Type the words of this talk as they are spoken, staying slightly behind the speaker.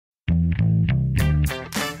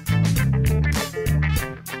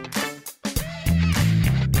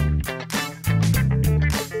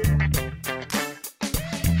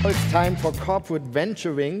It's time for corporate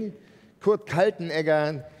venturing. Kurt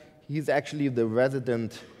Kaltenegger, he's actually the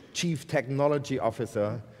resident Chief Technology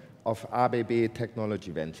Officer of ABB Technology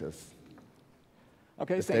Ventures.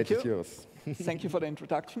 Okay, thank you. Thank you for the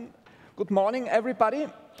introduction. Good morning, everybody.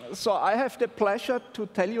 So I have the pleasure to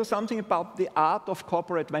tell you something about the art of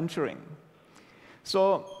corporate venturing.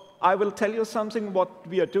 So I will tell you something what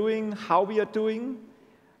we are doing, how we are doing,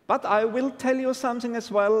 but I will tell you something as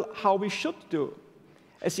well how we should do.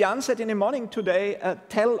 As Jan said in the morning today,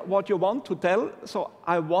 tell what you want to tell. So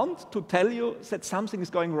I want to tell you that something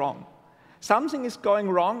is going wrong. Something is going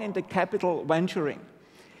wrong in the capital venturing.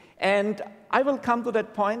 And I will come to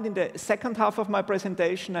that point in the second half of my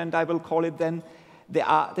presentation, and I will call it then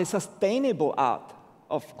the sustainable art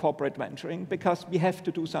of corporate venturing, because we have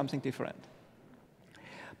to do something different.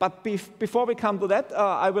 But before we come to that,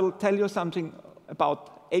 I will tell you something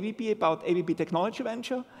about ABB Technology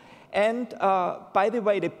Venture. And by the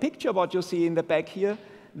way, the picture what you see in the back here,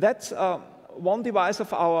 that's one device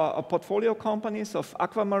of our portfolio companies of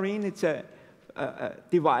Aquamarine. It's a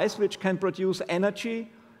device which can produce energy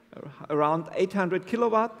around 800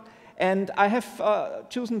 kilowatt. And I have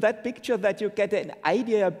chosen that picture that you get an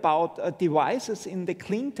idea about devices in the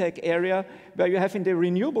Cleantech area, where you have in the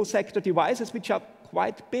renewable sector devices which are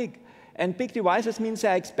quite big. And big devices means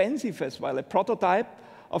they're expensive as well. A prototype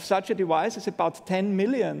of such a device is about 10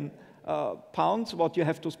 million pounds what you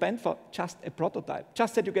have to spend for just a prototype.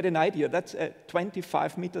 Just that you get an idea, that's a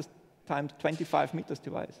 25 meters times 25 meters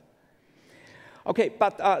device. Okay,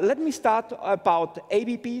 but let me start about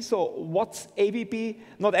ABB. So what's ABB?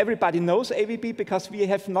 Not everybody knows ABB because we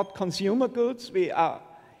have not consumer goods. We are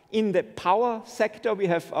in the power sector. We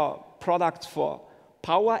have products for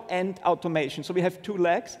power and automation. So we have two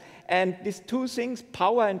legs. And these two things,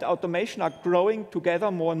 power and automation, are growing together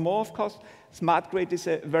more and more, of course. Smart grid is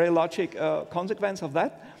a very logic consequence of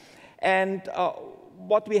that. And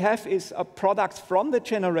what we have is products from the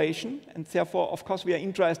generation, and therefore, of course, we are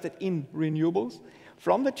interested in renewables,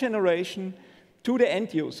 from the generation to the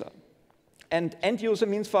end user. And end user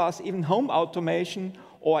means for us even home automation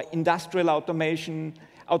or industrial automation,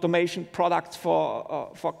 automation products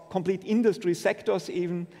for complete industry sectors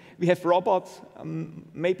even. We have robots.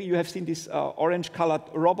 Maybe you have seen these orange-colored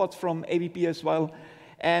robots from ABB as well.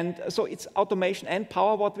 And so it's automation and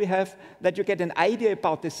power what we have, that you get an idea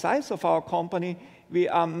about the size of our company. We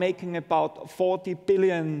are making about $40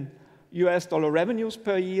 billion revenues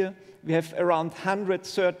per year. We have around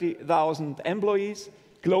 130,000 employees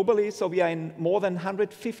globally, so we are in more than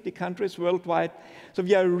 150 countries worldwide. So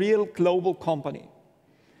we are a real global company.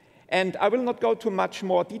 And I will not go to much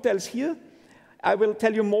more details here. I will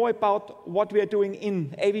tell you more about what we are doing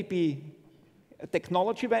in ABB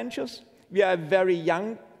Technology Ventures. We are a very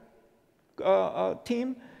young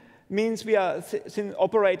team. Means we are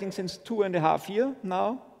operating since 2.5 years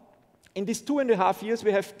now. In these 2.5 years,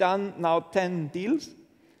 we have done now 10 deals.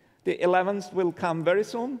 The 11th will come very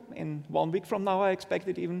soon, in 1 week from now, I expect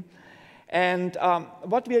it even. And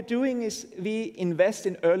what we are doing is we invest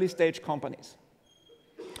in early stage companies.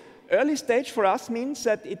 Early stage for us means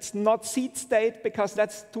that it's not seed state, because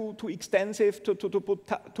that's too extensive to put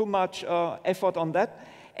too much effort on that.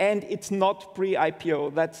 And it's not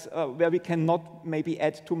pre-IPO. That's where we cannot maybe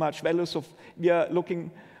add too much value. So we are looking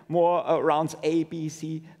more around A, B,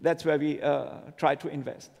 C. That's where we try to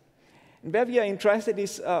invest. And where we are interested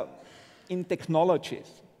is in technologies.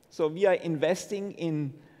 So we are investing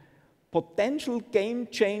in potential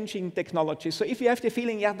game-changing technologies. So if you have the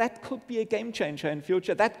feeling, yeah, that could be a game changer in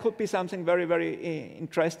future, that could be something very, very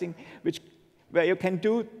interesting, where you can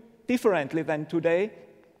do differently than today,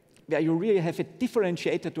 where you really have a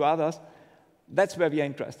differentiator to others, that's where we are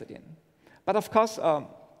interested in. But of course,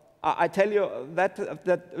 I tell you that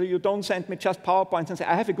you don't send me just PowerPoints and say,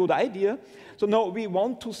 I have a good idea. So no, we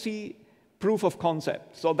want to see proof of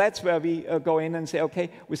concept. So that's where we go in and say, okay,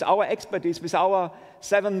 with our expertise, with our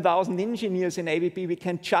 7,000 engineers in ABB, we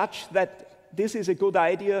can judge that this is a good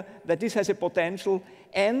idea, that this has a potential,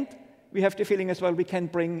 and we have the feeling as well we can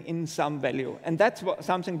bring in some value. And that's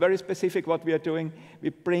something very specific what we are doing. We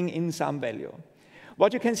bring in some value.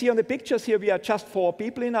 What you can see on the pictures here, we are just 4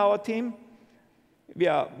 people in our team. We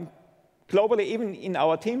are globally even in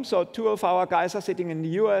our team. So 2 of our guys are sitting in the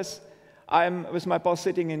US. I'm with my boss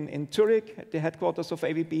sitting in Zurich, at the headquarters of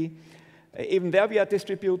ABB. Even there we are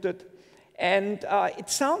distributed. And it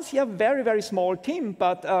sounds, yeah, very, very small team,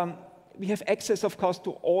 but we have access, of course,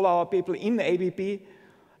 to all our people in ABB.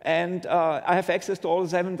 And I have access to all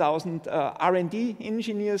 7,000 R&D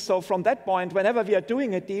engineers. So from that point, whenever we are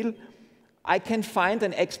doing a deal, I can find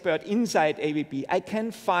an expert inside ABB. I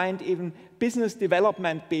can find even business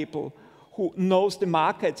development people who knows the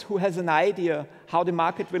markets, who has an idea how the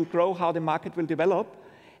market will grow, how the market will develop,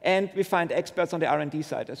 and we find experts on the R&D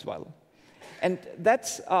side as well. And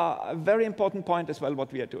that's a very important point as well,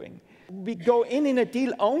 what we are doing. We go in a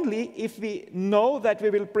deal only if we know that we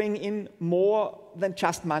will bring in more than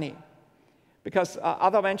just money. Because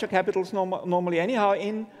other venture capitals normally anyhow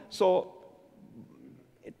in, so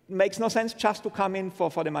it makes no sense just to come in for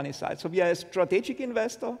the money side. So we are a strategic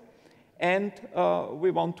investor, and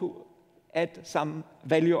we want to add some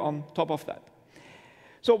value on top of that.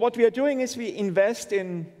 So what we are doing is we invest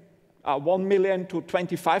in 1 million to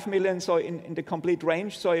 25 million, so in the complete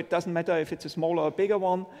range. So it doesn't matter if it's a smaller or a bigger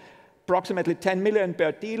one. Approximately 10 million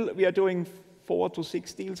per deal. We are doing 4 to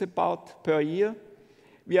 6 deals about per year.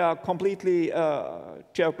 We are completely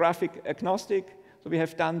geographic agnostic. So we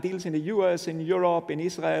have done deals in the US, in Europe, in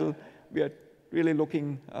Israel. We are really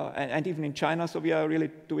looking, and even in China. So we are really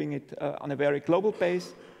doing it on a very global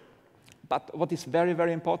base. But what is very,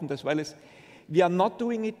 very important as well is we are not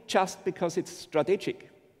doing it just because it's strategic.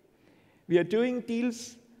 We are doing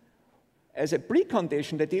deals as a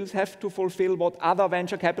precondition. The deals have to fulfill what other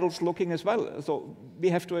venture capitals looking as well. So we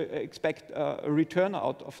have to expect a return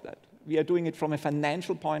out of that. We are doing it from a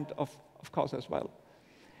financial point of course as well.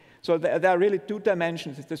 So there are really two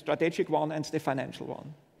dimensions. It's the strategic one and the financial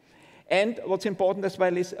one. And what's important as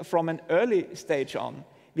well is from an early stage on,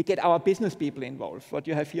 we get our business people involved, what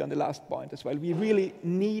you have here on the last point as well. We really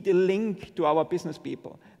need a link to our business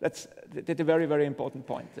people. That's a very, very important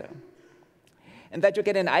point there. And that you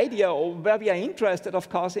get an idea of where we are interested, of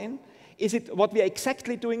course, in. Is it what we are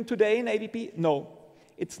exactly doing today in ABB? No.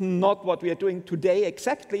 It's not what we are doing today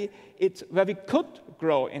exactly. It's where we could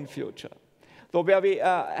grow in future. So where we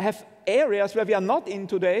have areas where we are not in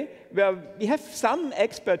today, where we have some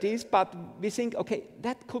expertise, but we think, okay,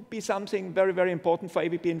 that could be something very, very important for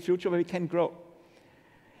ABB in future where we can grow.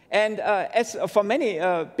 And as for many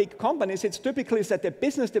big companies, it's typically that the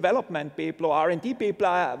business development people or R&D people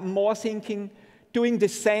are more thinking, doing the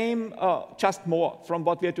same, just more from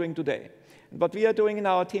what we are doing today. And what we are doing in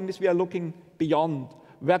our team is we are looking beyond.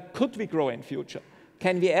 Where could we grow in future?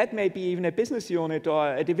 Can we add maybe even a business unit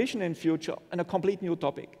or a division in future and a complete new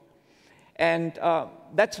topic? And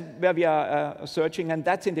that's where we are searching, and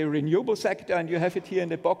that's in the renewable sector, and you have it here in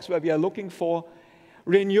the box where we are looking for.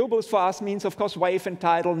 Renewables for us means, of course, wave and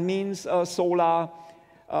tidal, means solar,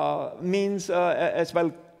 means as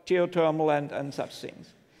well geothermal and such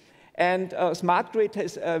things. And smart grid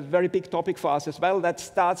is a very big topic for us as well. That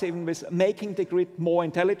starts even with making the grid more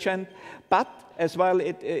intelligent, but as well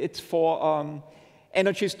it's for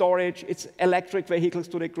energy storage, it's electric vehicles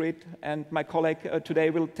to the grid, and my colleague today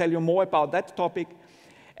will tell you more about that topic.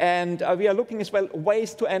 And we are looking as well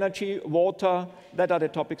waste to energy, water, that are the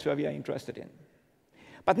topics where we are interested in.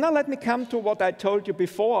 But now let me come to what I told you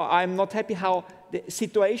before. I'm not happy how the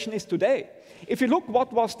situation is today. If you look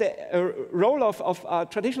what was the role of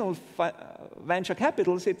traditional venture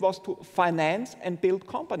capitals, it was to finance and build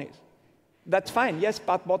companies. That's fine, yes,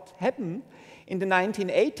 but what happened in the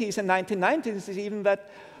 1980s and 1990s is even that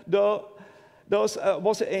those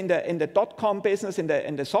was in the dot-com business, in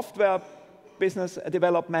the software business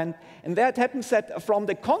development, and there it happens that from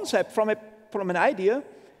the concept, from an idea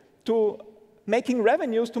to making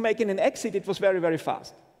revenues, to making an exit, it was very, very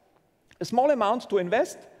fast. A small amount to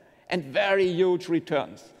invest and very huge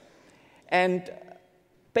returns. And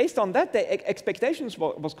based on that, the expectations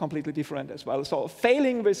was completely different as well. So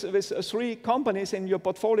failing with 3 companies in your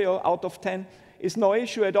portfolio out of 10 is no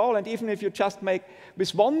issue at all. And even if you just make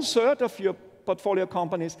with 1/3 of your portfolio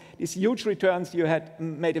companies these huge returns, you had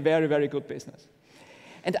made a very, very good business.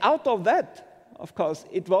 And out of that, of course,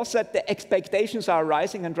 it was that the expectations are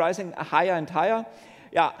rising and rising higher and higher.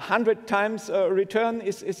 Yeah, 100 times return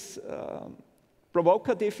is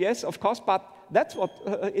provocative, yes, of course, but that's what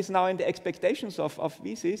is now in the expectations of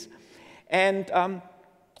VCs. And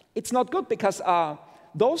it's not good because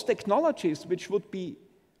those technologies which would be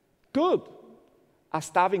good are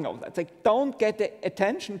starving of that. They don't get the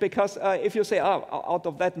attention because if you say, out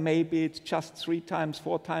of that, maybe it's just 3 times,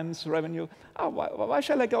 4 times revenue, why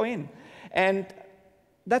shall I go in? And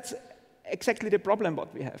that's exactly the problem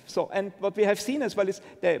what we have. So, and what we have seen as well is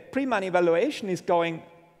the pre-money valuation is going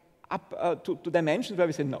up to dimensions where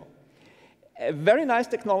we say no. A very nice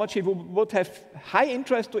technology, we would have high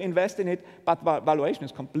interest to invest in it, but valuation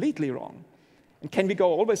is completely wrong. And can we go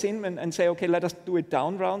always in and say, okay, let us do it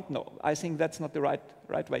down round? No, I think that's not the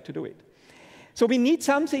right way to do it. So we need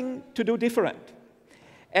something to do different.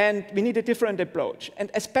 And we need a different approach, and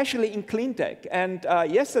especially in Cleantech. And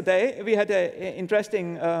yesterday, we had an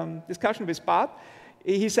interesting discussion with Bart.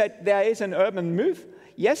 He said there is an urban myth.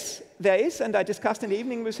 Yes, there is, and I discussed in the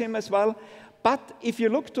evening with him as well. But if you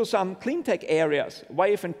look to some cleantech areas,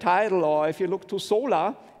 wave and tidal, or if you look to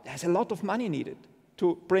solar, there's a lot of money needed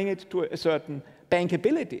to bring it to a certain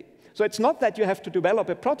bankability. So it's not that you have to develop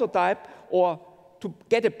a prototype or to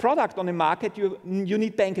get a product on the market, you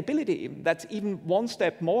need bankability. That's even one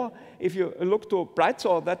step more. If you look to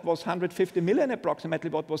Brightsol, that was 150 million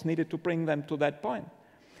approximately what was needed to bring them to that point.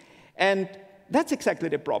 And that's exactly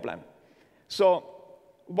the problem. So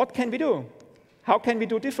what can we do? How can we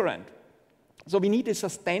do different? So we need a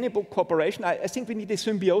sustainable cooperation. I think we need a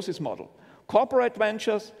symbiosis model. Corporate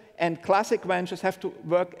ventures and classic ventures have to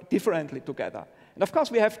work differently together. And of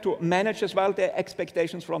course, we have to manage as well the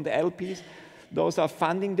expectations from the LPs. Those are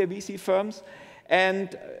funding the VC firms.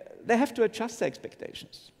 And they have to adjust their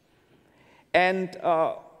expectations. And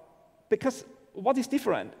because what is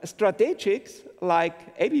different? Strategics like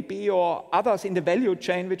ABB or others in the value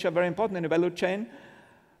chain, which are very important in the value chain,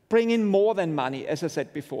 bring in more than money, as I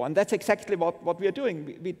said before. And that's exactly what we are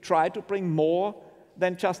doing. We try to bring more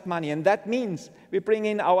than just money. And that means we bring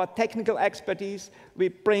in our technical expertise, we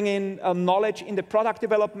bring in knowledge in the product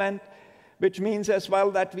development, which means as well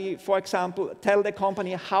that we, for example, tell the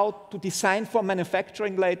company how to design for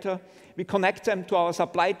manufacturing later. We connect them to our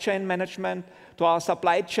supply chain management, to our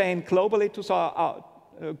supply chain globally, to our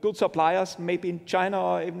good suppliers, maybe in China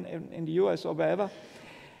or even in the US or wherever.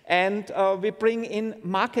 And we bring in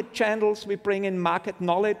market channels, we bring in market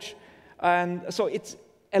knowledge. And so it's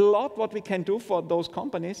a lot what we can do for those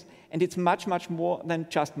companies, and it's much, much more than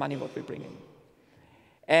just money what we bring in.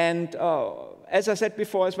 And as I said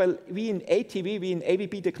before as well, we in ATV, we in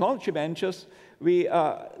ABB Technology Ventures, we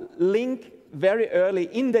link very early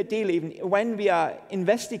in the deal, even when we are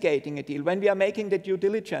investigating a deal, when we are making the due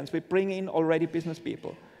diligence, we bring in already business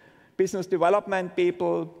people, business development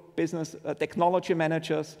people, business technology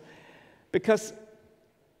managers, because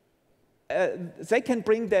they can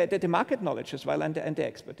bring the market knowledge as well and the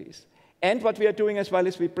expertise. And what we are doing as well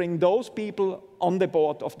is we bring those people on the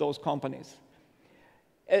board of those companies.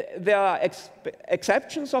 There are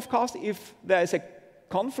exceptions, of course, if there is a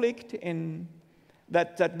conflict in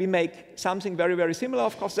that we make something very, very similar,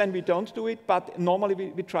 of course, then we don't do it, but normally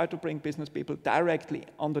we try to bring business people directly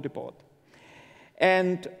onto the board.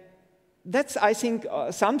 And that's, I think,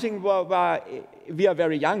 something where we are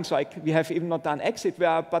very young, so we have even not done exit,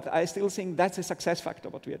 but I still think that's a success factor,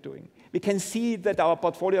 what we are doing. We can see that our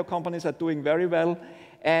portfolio companies are doing very well,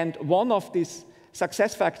 and one of these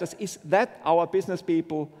success factors is that our business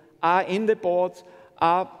people are in the boards,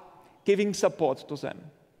 are giving support to them.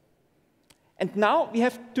 And now we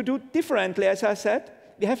have to do differently, as I said.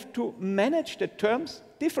 We have to manage the terms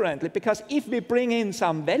differently, because if we bring in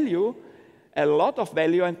some value, a lot of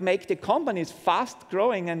value, and make the companies fast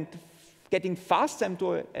growing and getting fast them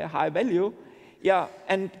to a high value, yeah,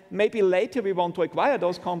 and maybe later we want to acquire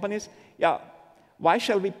those companies, yeah, why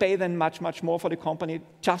shall we pay then much, much more for the company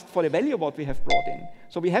just for the value what we have brought in?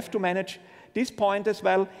 So we have to manage this point as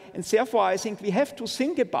well, and therefore I think we have to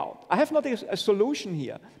think about, I have not a solution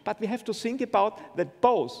here, but we have to think about that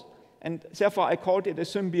both, and therefore I called it a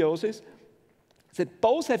symbiosis, that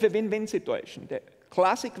both have a win-win situation. The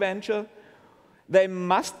classic venture, they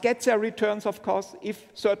must get their returns, of course, if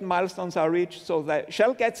certain milestones are reached, so they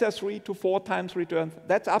shall get their 3 to 4 times returns.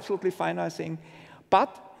 That's absolutely fine, I think.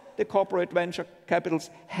 But the corporate venture capitals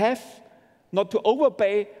have not to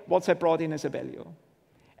overpay what they brought in as a value.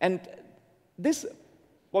 And this,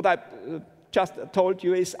 what I just told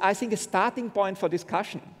you, is, I think, a starting point for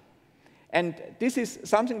discussion. And this is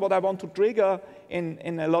something what I want to trigger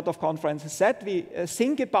in a lot of conferences, that we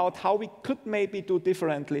think about how we could maybe do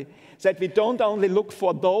differently, that we don't only look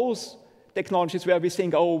for those technologies where we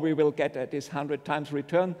think, oh, we will get this 100 times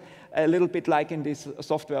return, a little bit like in this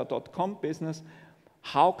software.com business.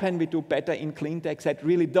 How can we do better in Cleantech, that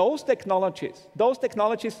really those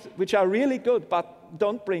technologies which are really good but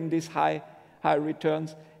don't bring these high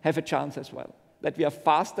returns, have a chance as well, that we are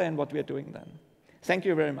faster in what we are doing then. Thank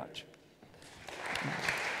you very much.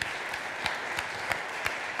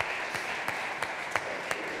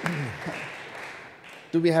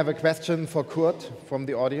 Do we have a question for Kurt from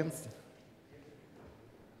the audience?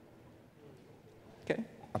 Okay.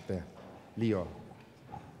 Up there. Leo.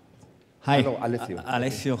 Hi, Hello, Alessio.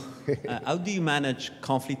 Alessio. How do you manage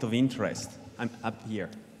conflict of interest? I'm up here.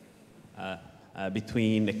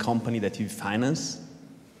 Between a company that you finance,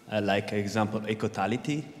 like example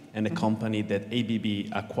Ecosummit, and a company that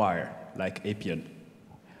ABB acquire, like Appian.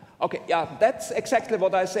 Okay, yeah, that's exactly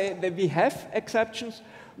what I say, that we have exceptions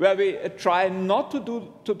where we try not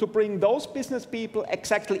to bring those business people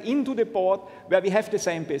exactly into the board where we have the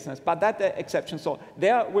same business, but that's the exception. So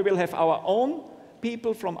there we will have our own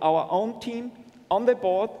people from our own team on the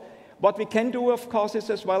board. What we can do, of course, is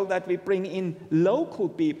as well that we bring in local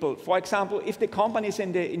people. For example, if the company is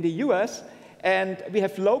in the US and we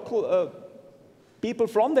have local people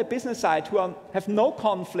from the business side who have no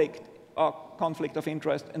conflict of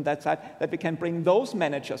interest in that side, that we can bring those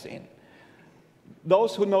managers in.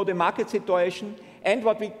 Those who know the market situation, and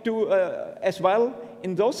what we do as well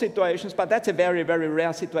in those situations, but that's a very, very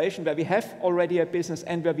rare situation where we have already a business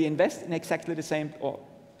and where we invest in exactly the same or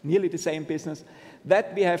nearly the same business,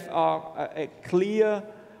 that we have a clear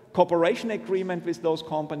cooperation agreement with those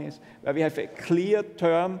companies, where we have a clear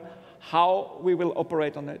term how we will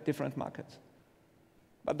operate on the different markets.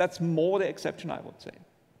 But that's more the exception, I would say.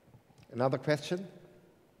 Another question?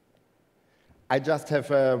 I just have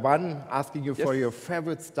one asking you for your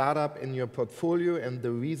favorite startup in your portfolio and the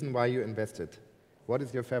reason why you invested. What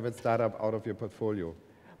is your favorite startup out of your portfolio?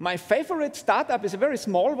 My favorite startup is a very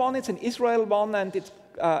small one. It's an Israel one, and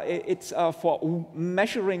it's for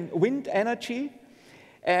measuring wind energy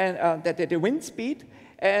and the wind speed.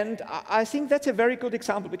 And I think that's a very good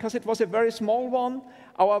example because it was a very small one.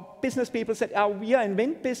 Our business people said, we are in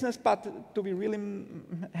wind business, but do we really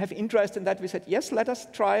have interest in that? We said, yes, let us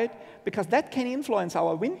try it, because that can influence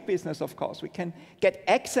our wind business, of course. We can get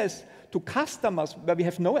access to customers where we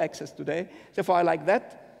have no access today. Therefore, I like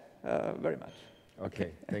that very much.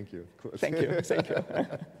 Okay, thank you. Thank you.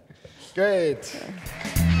 Great.